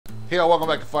Hey all, welcome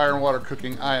back to Fire and Water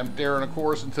Cooking. I am Darren, of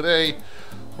course, and today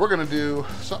we're going to do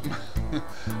something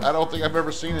I don't think I've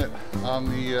ever seen it on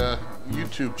the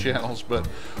YouTube channels, but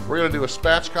we're going to do a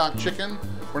spatchcock chicken.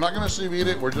 We're not going to sous vide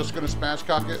it, we're just going to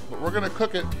spatchcock it, but we're going to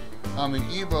cook it on the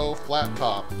Evo flat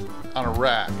top on a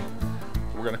rack.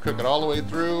 We're going to cook it all the way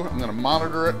through. I'm going to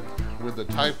monitor it with the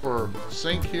Typhur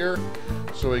Sync here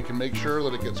so we can make sure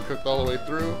that it gets cooked all the way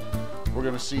through. We're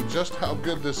going to see just how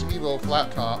good this Evo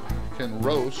flat top can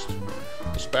roast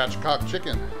the spatchcock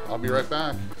chicken. I'll be right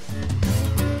back.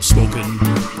 Smoking,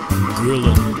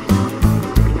 grilling,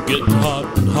 getting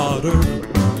hot and hotter,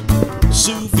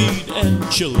 sous vide and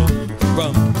chilling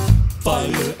from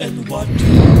Fire and Water.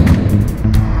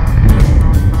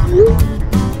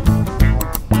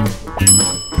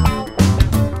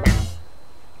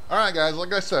 All right, guys.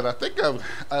 Like I said, I think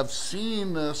I've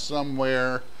seen this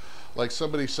somewhere. Like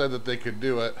somebody said that they could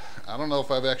do it. I don't know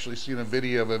if I've actually seen a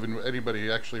video of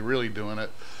anybody actually really doing it.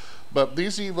 But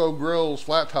these Evo grills,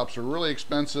 flat tops, are really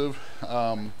expensive.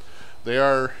 They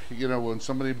are, you know, when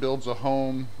somebody builds a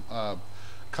home,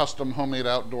 custom homemade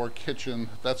outdoor kitchen,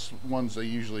 that's ones they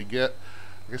usually get.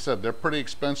 Like I said, they're pretty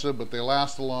expensive, but they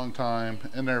last a long time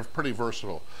and they're pretty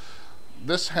versatile.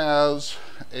 This has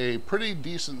a pretty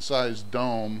decent sized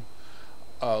dome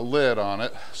lid on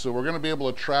it, so we're going to be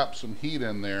able to trap some heat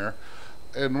in there,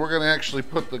 and we're going to actually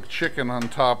put the chicken on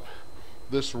top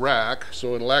this rack,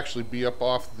 so it'll actually be up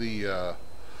off the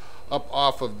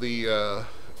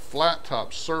flat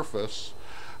top surface.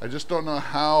 I just don't know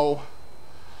how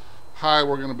high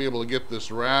we're going to be able to get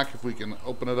this rack, if we can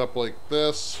open it up like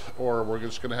this, or we're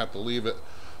just going to have to leave it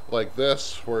like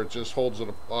this where it just holds it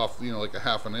off, you know, like a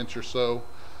half an inch or so.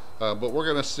 But we're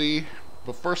going to see.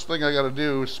 But first thing I got to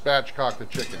do is spatchcock the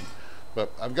chicken.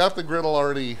 But I've got the griddle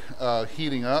already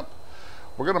heating up.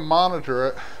 We're going to monitor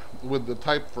it with the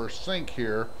Typhur Sync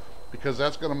here, because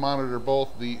that's going to monitor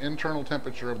both the internal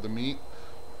temperature of the meat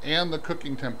and the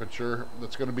cooking temperature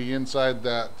that's going to be inside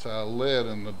that lid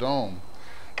in the dome.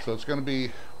 So it's going to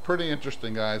be pretty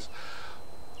interesting, guys.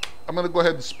 I'm going to go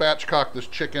ahead and spatchcock this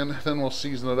chicken, then we'll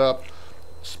season it up.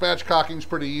 Spatchcocking is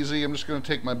pretty easy. I'm just going to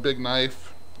take my big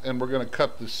knife and we're going to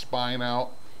cut the spine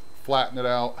out, flatten it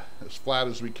out as flat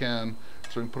as we can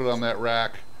so we can put it on that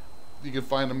rack. You can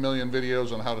find a million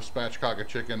videos on how to spatchcock a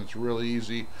chicken. It's really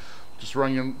easy. Just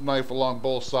run your knife along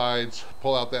both sides,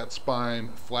 pull out that spine,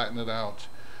 flatten it out,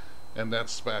 and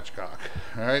that's spatchcock.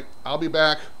 All right, I'll be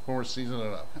back when we're seasoning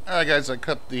it up. All right, guys, I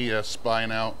cut the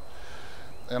spine out,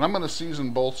 and I'm going to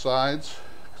season both sides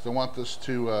because I want this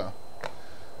to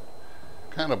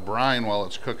kind of brine while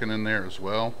it's cooking in there as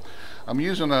well. I'm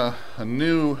using a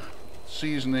new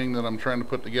seasoning that I'm trying to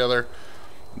put together,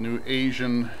 new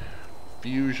Asian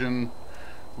fusion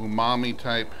umami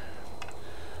type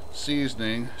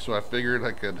seasoning, so I figured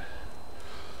I could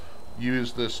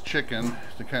use this chicken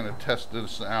to kind of test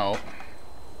this out.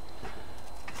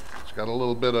 It's got a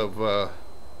little bit of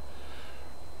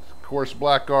coarse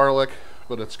black garlic,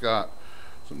 but it's got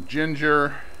some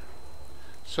ginger,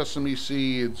 sesame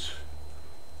seeds,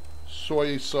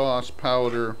 soy sauce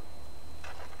powder,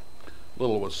 a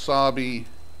little wasabi,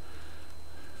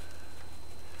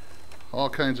 all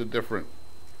kinds of different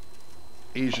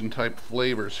Asian type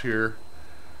flavors here.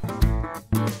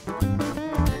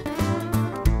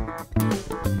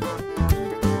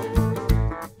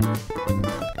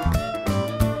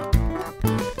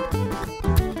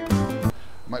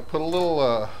 Might put a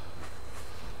little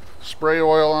spray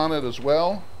oil on it as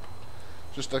well,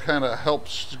 just to kind of help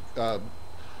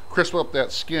crisp up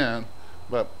that skin.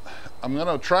 But I'm going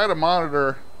to try to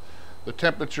monitor the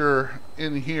temperature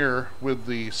in here with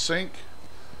the sink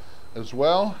as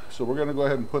well. So we're going to go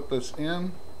ahead and put this in.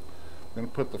 I'm going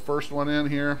to put the first one in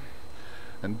here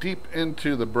and deep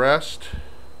into the breast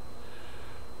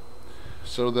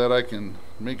so that I can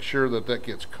make sure that that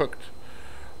gets cooked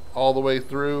all the way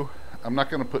through. I'm not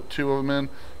going to put two of them in.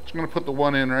 I'm just going to put the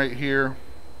one in right here.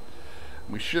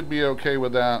 We should be okay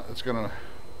with that. It's going to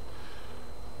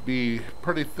be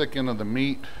pretty thick into the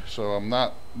meat, so I'm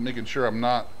not making sure I'm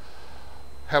not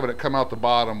having it come out the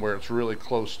bottom where it's really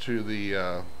close to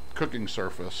the cooking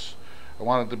surface. I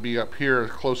want it to be up here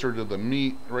closer to the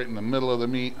meat, right in the middle of the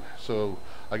meat, so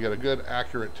I get a good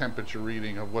accurate temperature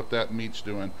reading of what that meat's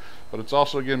doing. But it's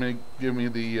also give me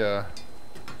the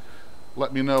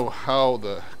let me know how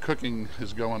the cooking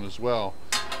is going as well.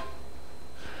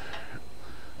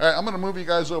 All right, I'm going to move you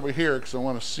guys over here because I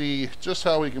want to see just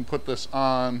how we can put this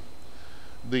on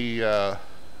the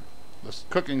this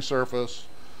cooking surface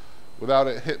without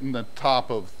it hitting the top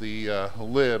of the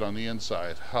lid on the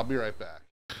inside. I'll be right back.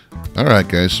 All right,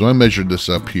 guys, so I measured this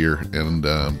up here, and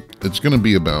it's going to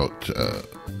be about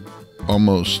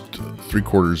almost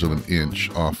 3/4 of an inch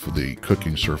off of the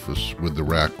cooking surface with the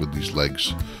rack with these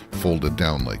legs folded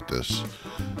down like this.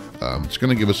 It's going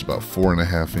to give us about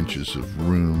 4.5 inches of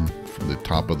room from the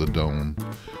top of the dome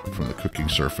from the cooking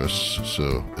surface,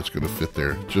 so it's going to fit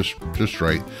there just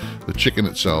right. The chicken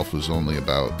itself is only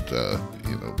about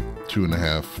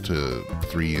 2.5 to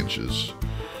 3 inches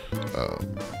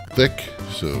thick,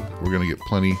 so we're going to get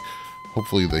plenty.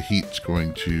 Hopefully the heat's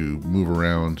going to move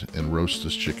around and roast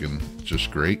this chicken just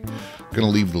great. I'm going to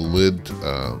leave the lid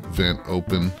vent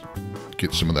open,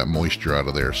 get some of that moisture out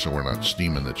of there so we're not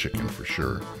steaming the chicken for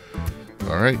sure.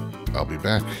 Alright, I'll be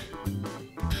back.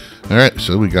 Alright,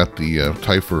 so we got the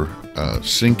Typhur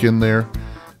Sync in there,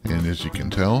 and as you can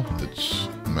tell, it's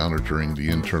monitoring the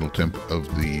internal temp of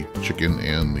the chicken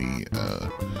and the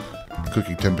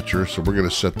cooking temperature. So we're going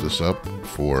to set this up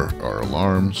for our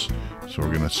alarms. So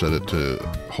we're going to set it to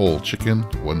whole chicken,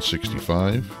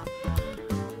 165.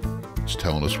 It's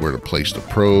telling us where to place the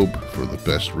probe for the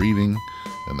best reading,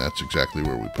 and that's exactly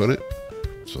where we put it.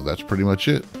 So that's pretty much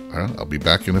it. I'll be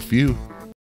back in a few.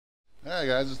 Alright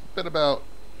guys, it's been about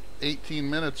 18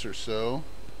 minutes or so,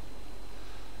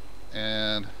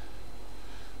 and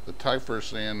the Typhur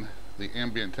saying the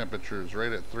ambient temperature is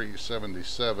right at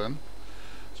 377.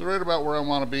 So right about where I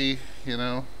want to be,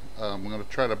 I'm going to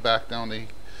try to back down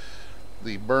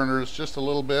the burners just a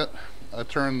little bit. I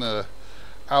turn the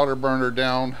outer burner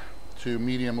down to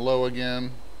medium low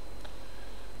again.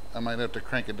 I might have to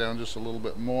crank it down just a little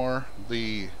bit more.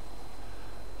 The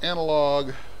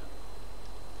analog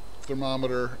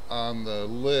thermometer on the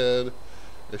lid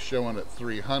is showing at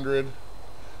 300,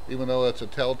 even though it's a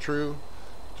tell true.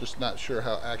 Just not sure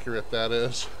how accurate that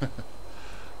is.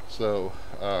 So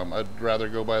I'd rather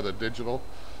go by the digital.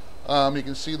 You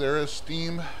can see there is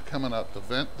steam coming out the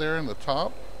vent there in the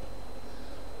top.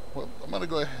 Well, I'm going to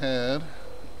go ahead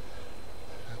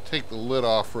and take the lid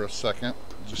off for a second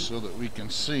just so that we can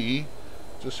see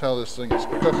just how this thing is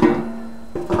cooking.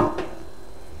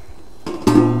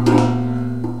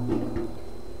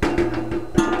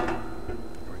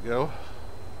 There we go.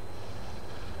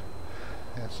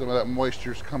 And some of that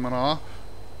moisture's coming off.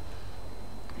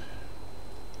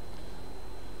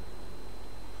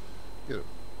 Get a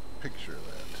picture of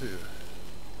that too.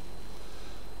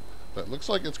 But looks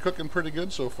like it's cooking pretty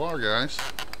good so far, guys.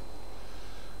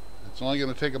 It's only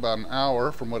going to take about an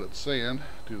hour from what it's saying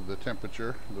to the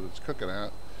temperature that it's cooking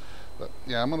at. But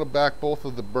yeah, I'm going to back both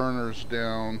of the burners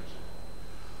down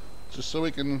just so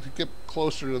we can get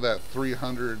closer to that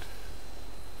 300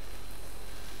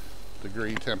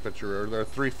 degree temperature, or they're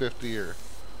 350 or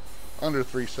under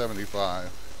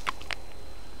 375.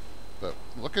 But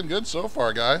looking good so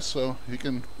far, guys. So you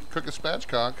can cook a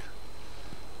spatchcock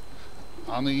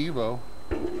on the Evo.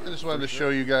 I just wanted to show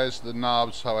you guys the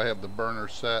knobs, how I have the burner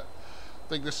set. I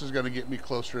think this is going to get me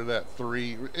closer to that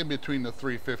in between the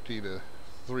 350 to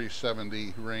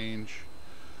 370 range.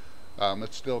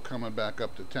 It's still coming back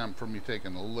up to temp from me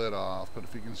taking the lid off, but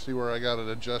if you can see where I got it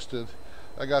adjusted,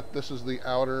 this is the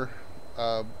outer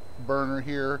burner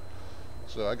here,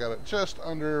 so I got it just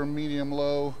under medium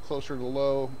low, closer to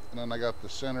low, and then I got the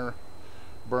center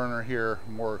burner here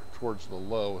more towards the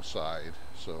low side.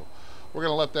 So we're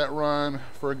gonna let that run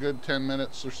for a good 10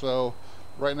 minutes or so.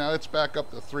 Right now it's back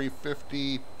up to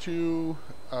 352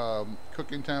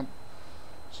 cooking temp,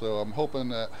 so I'm hoping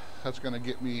that that's going to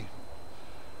get me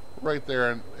right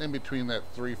there in between that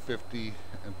 350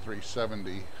 and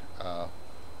 370,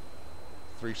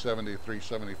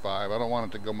 375. I don't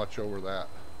want it to go much over that.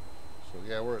 So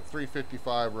yeah, we're at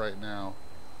 355 right now,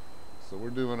 so we're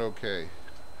doing okay.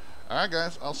 Alright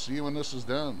guys, I'll see you when this is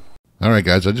done. Alright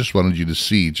guys, I just wanted you to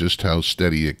see just how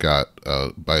steady it got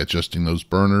by adjusting those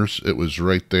burners. It was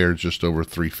right there just over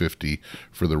 350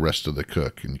 for the rest of the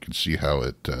cook, and you can see how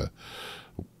it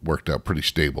worked out pretty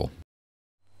stable.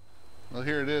 Well,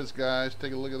 here it is, guys.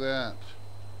 Take a look at that.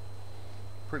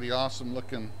 Pretty awesome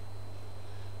looking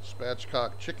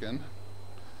spatchcock chicken.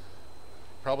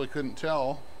 Probably couldn't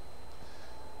tell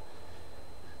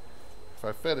if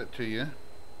I fed it to you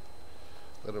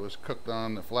that it was cooked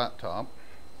on the flat top.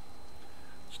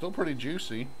 Still pretty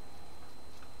juicy.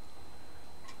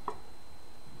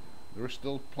 There was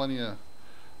still plenty of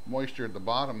moisture at the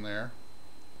bottom there.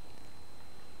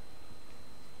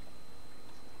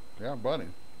 Yeah, buddy.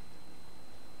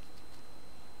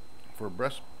 For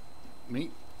breast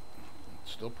meat,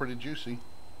 it's still pretty juicy.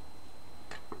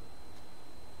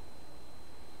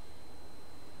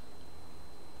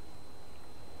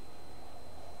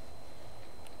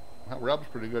 That rub's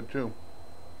pretty good too.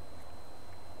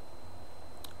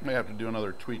 May have to do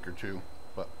another tweak or two,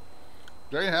 but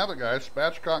there you have it, guys.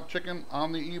 Spatchcock chicken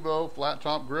on the Evo flat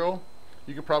top grill.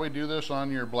 You could probably do this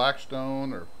on your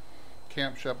Blackstone or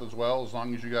Camp Chef as well, as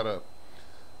long as you got a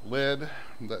lid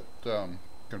that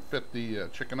can fit the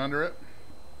chicken under it.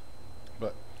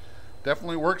 But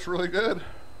definitely works really good.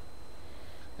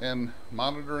 And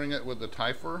monitoring it with the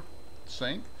Typhur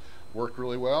Sync worked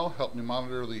really well. Helped me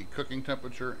monitor the cooking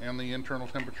temperature and the internal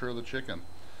temperature of the chicken.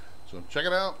 So check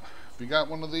it out. If you got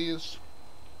one of these,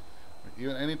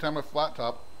 even anytime a flat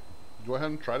top, go ahead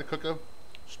and try to cook a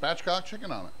spatchcock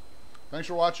chicken on it. Thanks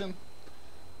for watching.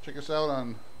 Check us out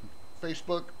on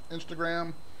Facebook,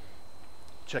 Instagram.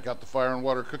 Check out the Fire and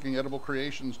Water Cooking Edible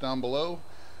Creations down below.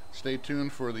 Stay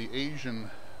tuned for the Asian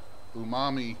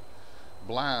Umami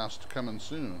Blast coming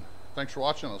soon. Thanks for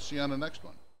watching. I'll see you on the next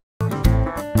one.